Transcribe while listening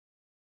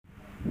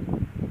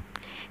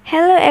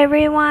Hello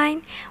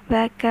everyone,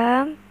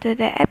 welcome to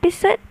the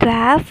episode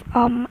 12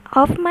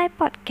 of my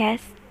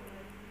podcast.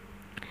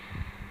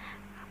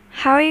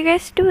 How are you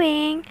guys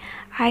doing?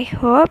 I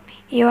hope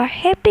you are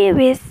happy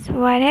with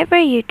whatever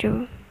you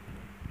do.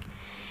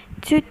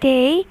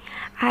 Today,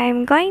 I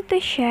am going to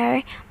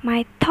share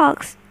my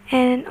thoughts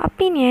and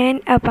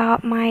opinion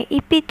about my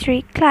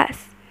EP3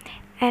 class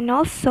and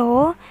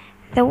also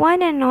the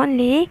one and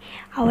only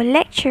our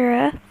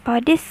lecturer for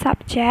this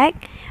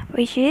subject,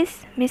 which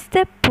is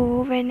Mr.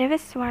 Pooh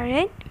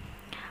Reneveswaran,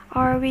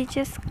 or we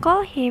just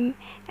call him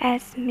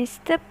as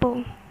Mr.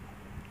 Pooh.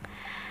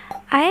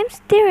 I am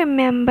still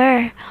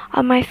remember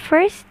on my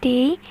first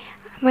day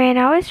when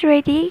I was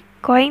ready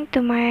going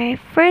to my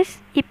first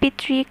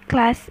EP3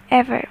 class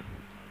ever.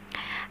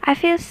 I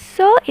feel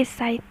so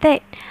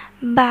excited,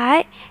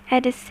 but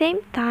at the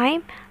same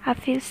time, I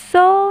feel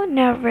so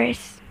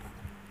nervous.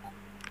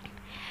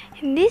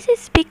 And this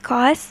is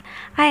because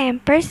I am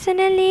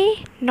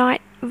personally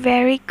not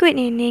very good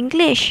in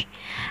English.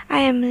 I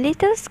am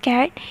little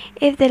scared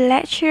if the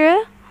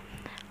lecturer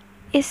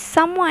is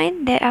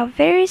someone that are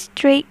very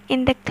strict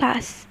in the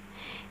class.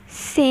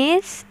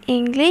 Since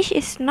English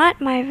is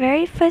not my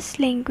very first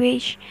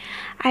language,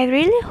 I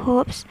really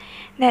hopes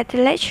that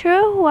the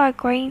lecturer who are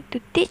going to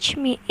teach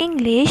me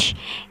English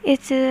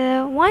is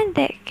the one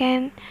that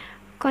can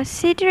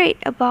considerate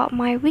about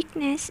my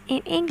weakness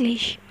in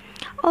English.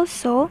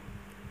 Also,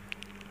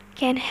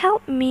 can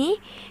help me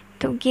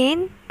to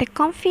gain the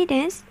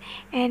confidence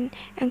and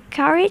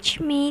encourage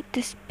me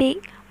to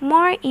speak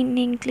more in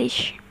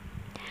English.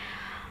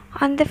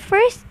 On the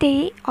first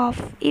day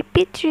of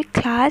EP3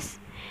 class,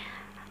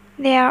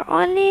 there are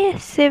only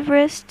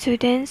several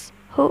students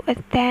who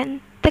attend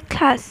the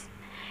class,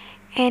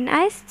 and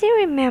I still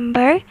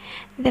remember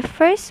the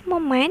first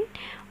moment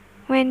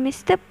when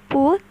Mr.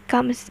 Pooh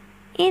comes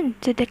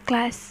into the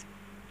class.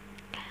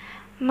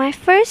 My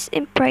first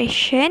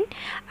impression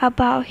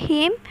about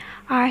him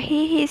are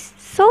he is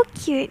so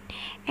cute,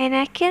 and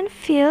I can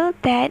feel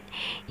that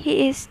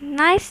he is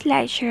nice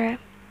lecturer.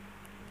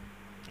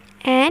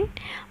 And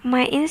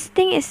my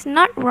instinct is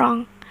not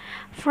wrong.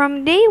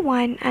 From day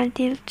 1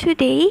 until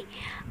today,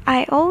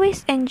 I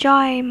always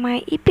enjoy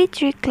my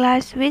EP3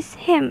 class with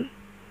him.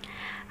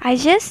 I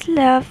just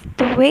love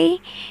the way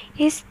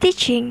he's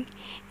teaching.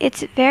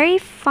 It's very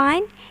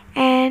fun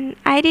and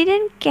I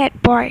didn't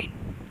get bored.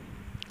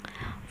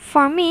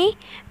 For me,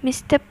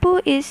 Mr.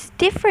 Pooh is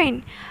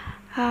different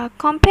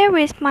compared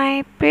with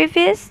my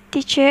previous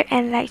teacher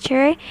and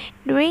lecturer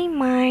during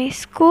my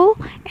school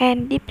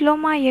and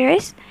diploma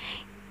years.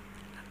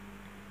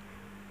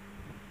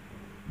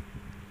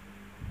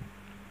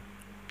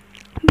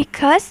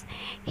 Because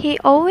he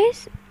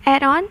always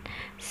add on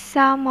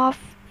some of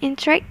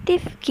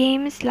interactive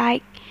games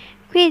like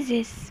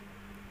quizzes.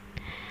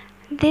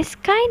 This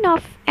kind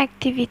of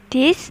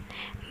activities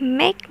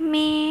make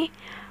me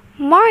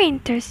more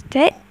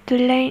interested to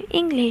learn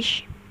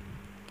English.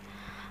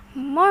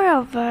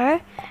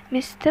 Moreover,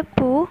 Mr.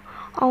 Pooh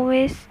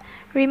always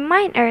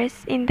remind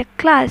us in the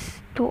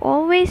class to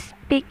always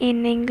speak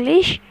in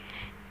English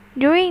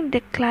during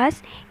the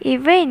class,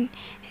 even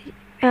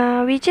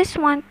we just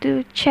want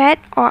to chat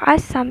or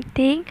ask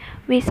something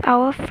with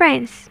our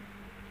friends.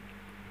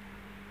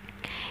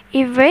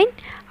 Even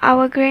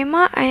our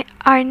grammar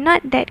are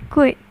not that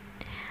good.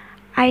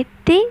 I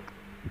think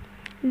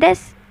that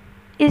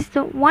is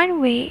the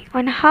one way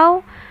on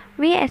how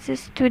we as a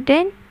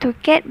student to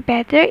get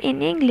better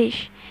in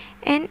English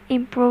and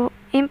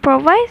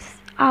improvise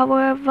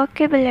our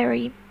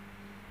vocabulary.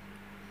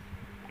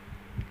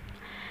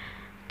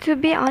 To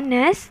be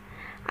honest,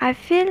 I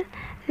feel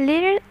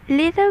little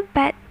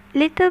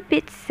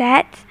bit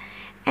sad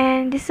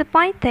and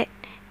disappointed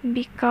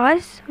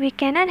because we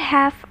cannot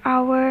have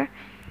our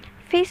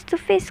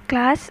face-to-face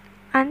class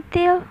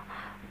until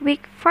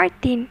week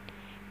 14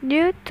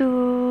 due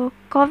to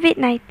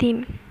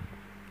COVID-19.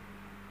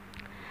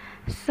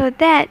 So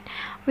that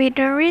we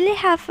don't really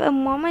have a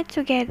moment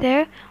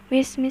together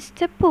with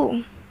Mr.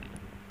 Pooh.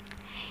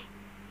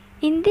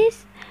 In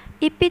this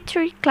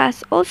EP3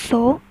 class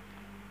also,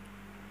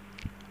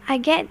 I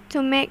get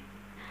to make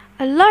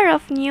a lot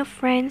of new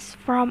friends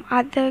from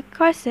other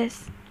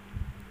courses.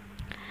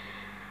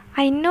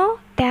 I know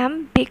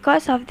them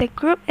because of the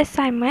group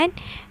assignment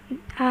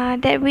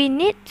that we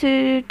need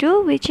to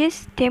do, which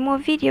is demo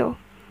video.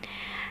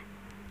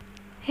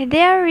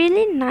 They are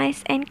really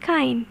nice and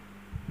kind.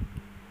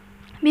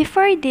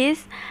 Before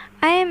this,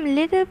 I am a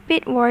little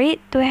bit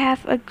worried to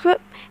have a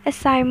group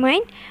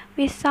assignment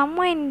with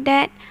someone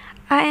that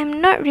I am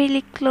not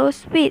really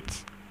close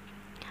with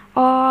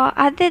or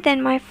other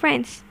than my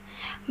friends.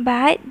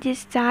 But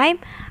this time,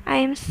 I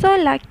am so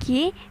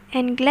lucky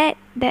and glad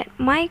that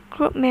my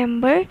group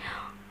member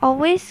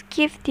always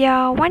give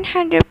their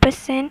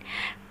 100%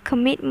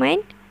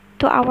 commitment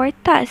to our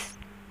task.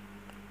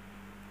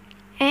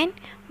 And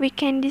we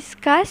can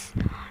discuss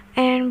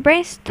and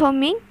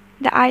brainstorming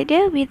the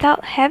idea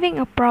without having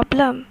a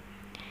problem.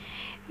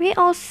 We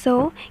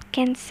also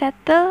can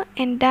settle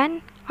and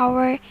done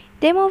our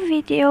demo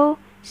video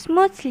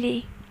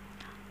smoothly.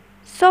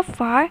 So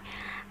far,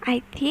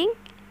 I think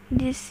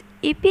this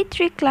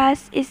EP3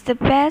 class is the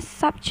best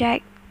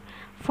subject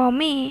for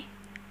me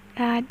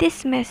this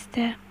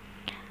semester.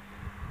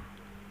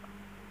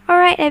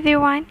 Alright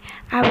everyone,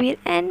 I will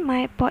end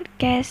my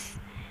podcast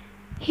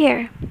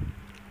here.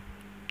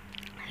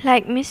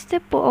 Like Mr.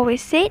 Po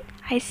always said,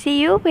 I see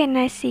you when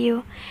I see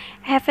you.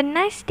 Have a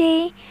nice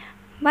day.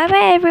 Bye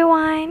bye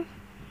everyone.